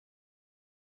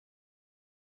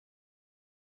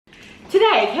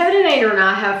Today, Kevin and Andrew and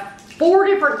I have 4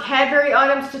 different Cadbury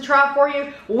items to try for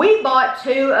you. We bought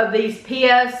 2 of these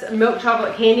PS milk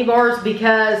chocolate candy bars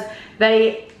because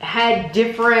they had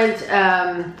different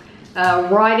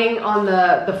writing on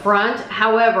the front.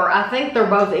 However, I think they're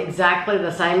both exactly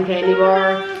the same candy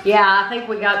bar. Yeah, I think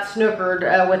we got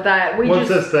snookered with that. One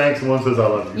says thanks and one says I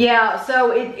love you. Yeah,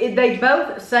 so they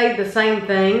both say the same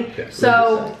thing. Okay,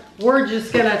 so we're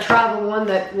just gonna try the one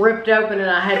that ripped open and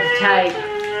I had to take.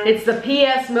 It's the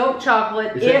PS milk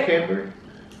chocolate. Is that Cadbury?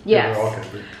 Yes.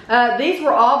 Yeah, these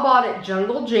were all bought at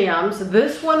Jungle Gems.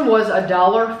 This one was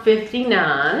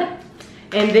 $1.59.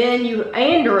 And then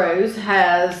Andrews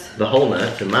has the whole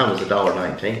nuts, and mine was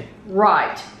 $1.19.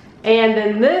 Right. And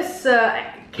then this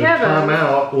Kevin. The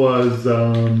timeout was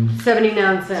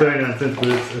 79 cents. 79 cents, but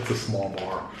it's a small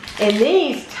bar. And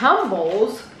these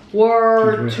tumbles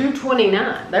were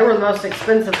 $2.29. They were the most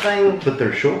expensive thing. But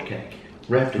they're shortcake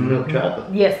wrapped in milk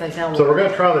chocolate. Yes, they sound. So we're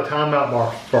gonna try the timeout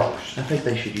bar first. I think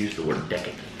they should use the word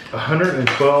decadent.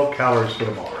 112 calories for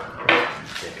the bar,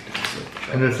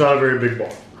 and it's not a very big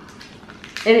bar.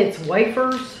 And it's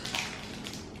wafers.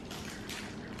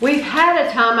 We've had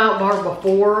a timeout bar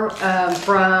before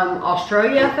from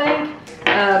Australia, I think,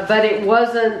 but it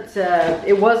wasn't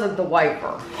the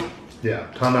wafer. Yeah,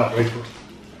 timeout wafer.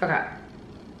 Okay.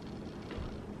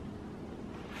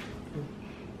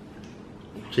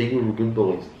 See, we were good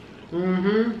boys.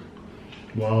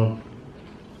 Mm-hmm. Wow,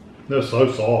 they're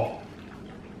so soft.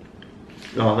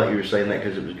 Oh, I thought you were saying that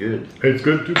because it was good. It's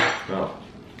good too. Oh.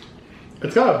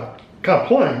 It's kind of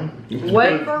plain,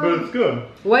 Wafer, but it's good.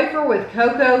 Wafer with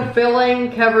cocoa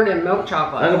filling covered in milk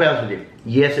chocolate. I'm gonna be honest with you.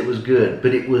 Yes, it was good,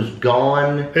 but it was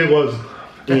gone. It was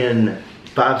in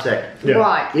 5 seconds. Yeah.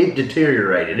 Right. It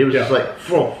deteriorated. It was just like,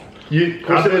 phew. Of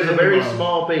course, it was a very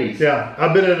small piece. Yeah,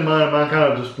 I bit into mine and mine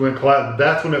kind of just went collapse.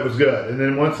 That's when it was good. And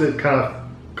then once it kind of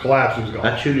collapsed, it was gone.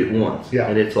 I chewed it once. Yeah.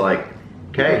 And it's like,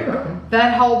 okay.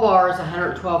 That whole bar is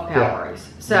 112 calories.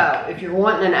 Yeah. So if you're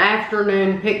wanting an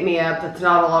afternoon pick-me-up that's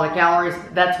not a lot of calories,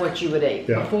 that's what you would eat.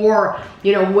 Yeah. Before,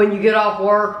 when you get off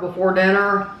work, before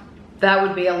dinner, that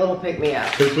would be a little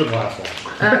pick-me-up. This wouldn't last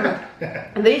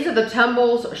long. These are the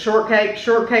Tumbles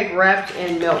shortcake wrapped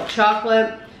in milk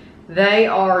chocolate. They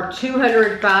are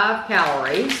 205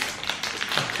 calories.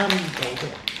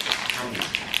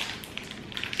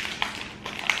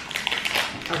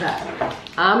 Okay,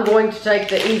 I'm going to take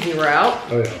the easy route.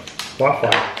 Oh yeah,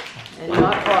 Wi-Fi. And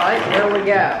not fried. There we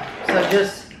go. So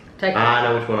just take. I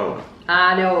know which one I want.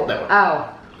 I know. That one. Oh,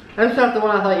 that's not the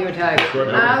one I thought you would take.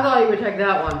 Right. I thought you would take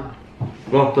that one.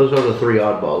 Well, those are the 3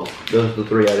 oddballs. Those are the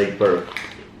 3 I'd eat first.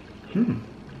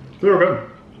 They're good.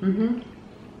 Mm-hmm.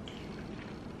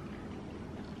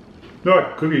 They're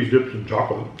like cookies dipped in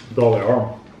chocolate. That's all they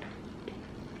are.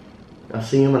 I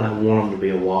see them and I want them to be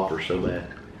a Whopper so bad.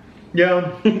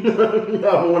 Yeah.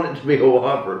 I want it to be a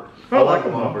Whopper. I like a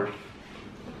them. Whoppers.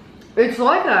 It's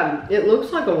like it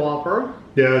looks like a Whopper.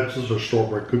 Yeah, it's just a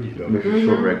shortbread cookie though. It's a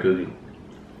shortbread cookie.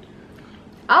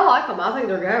 I like them. I think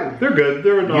they're good. They're good.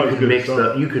 They're not as good as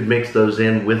some. You could mix those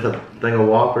in with a thing of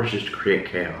Whoppers just to create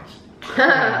chaos.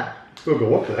 We'll go,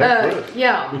 what the heck?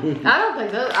 Yeah. I don't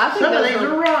think that. I think Some of those these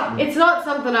are rotten. It's not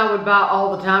something I would buy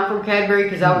all the time from Cadbury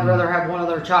because I would rather have one of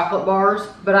their chocolate bars,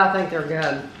 but I think they're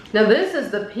good. Now this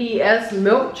is the PS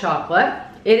milk chocolate.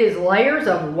 It is layers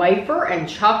of wafer and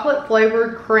chocolate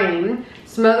flavored cream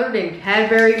smothered in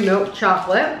Cadbury milk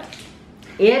chocolate.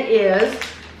 It is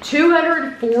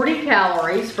 240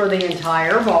 calories for the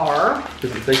entire bar.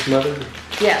 Does it say smothered?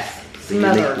 Yes, It's a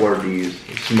unique smothered. word to use.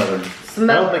 Smothered. Smothered.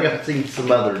 I don't think I've seen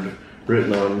smothered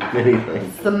written on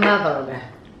anything. Smothered.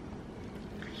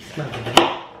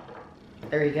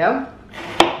 There you go.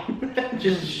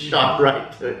 Just shot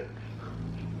right to it.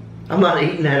 I'm not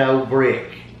eating that old brick.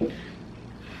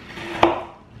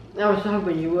 I was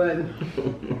hoping you would.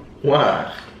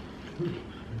 Why?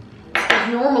 Because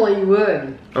normally you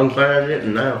would. I'm glad I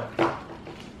didn't know.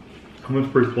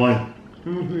 It's pretty plain.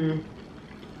 Mm-hmm.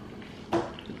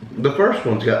 The first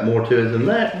one's got more to it than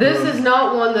that. This is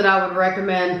not one that I would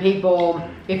recommend people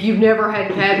if you've never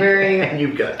had Cadbury. And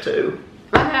you've got 2.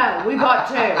 I know, we bought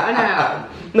 2, I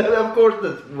know. No, of course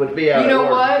that would be out You know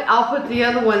of order. what? I'll put the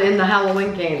other one in the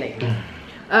Halloween candy.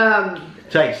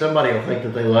 Take somebody will think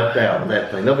that they lucked out with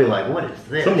that thing. They'll be like, what is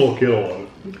this? Some little kill on it.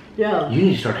 Yeah. You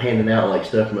need to start handing out like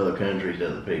stuff from other countries to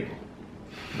other people.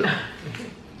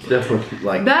 Stuff from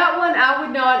like That one I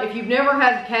would not, if you've never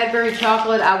had Cadbury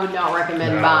chocolate, I would not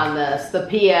recommend buying this. The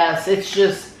PS, it's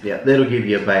just... Yeah, that'll give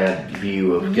you a bad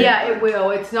view of Cadbury. Yeah, it will.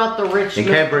 It's not the rich And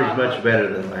milk Cadbury's chocolate. much better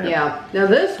than that. Yeah. Now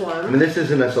this I one... mean, this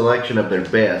isn't a selection of their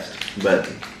best, but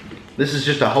this is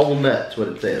just a whole nut's what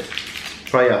it says.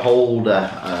 Try a whole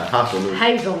hazelnut.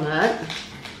 Hazelnut.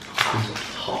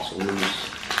 Hazelnuts.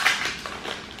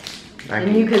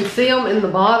 And you can see them in the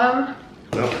bottom.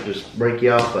 Well, just break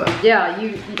you off. Yeah,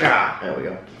 There we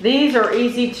go. These are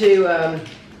easy to,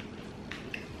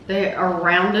 they are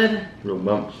rounded. Little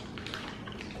bumps.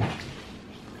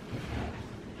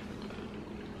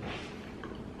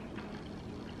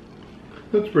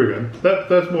 That's pretty good.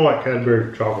 That's more like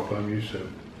Cadbury chocolate I'm used to.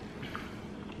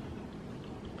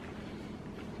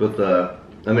 But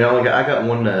I mean, I got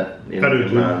one nut in I do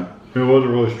too. mine. It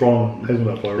wasn't really strong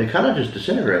hazelnut flavor. They kind of just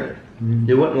disintegrated.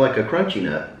 It wasn't like a crunchy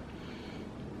nut.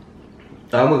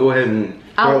 I'm gonna go ahead and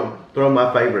throw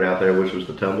my favorite out there, which was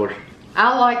the tumblers.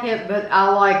 I like it, but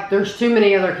there's too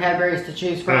many other Cadburys to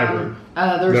choose from.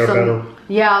 There's They're some, better.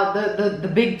 yeah, the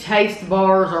big taste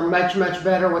bars are much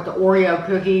better with the Oreo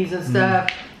cookies and stuff.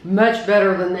 Much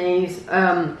better than these.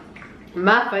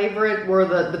 My favorite were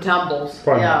the Tumbles.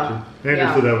 Probably yeah. not too.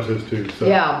 Andy said that was his too. So.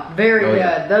 Yeah, very good.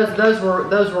 Yeah. Those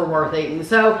were worth eating.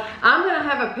 So I'm gonna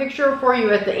have a picture for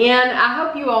you at the end. I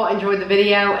hope you all enjoyed the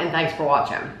video and thanks for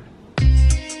watching.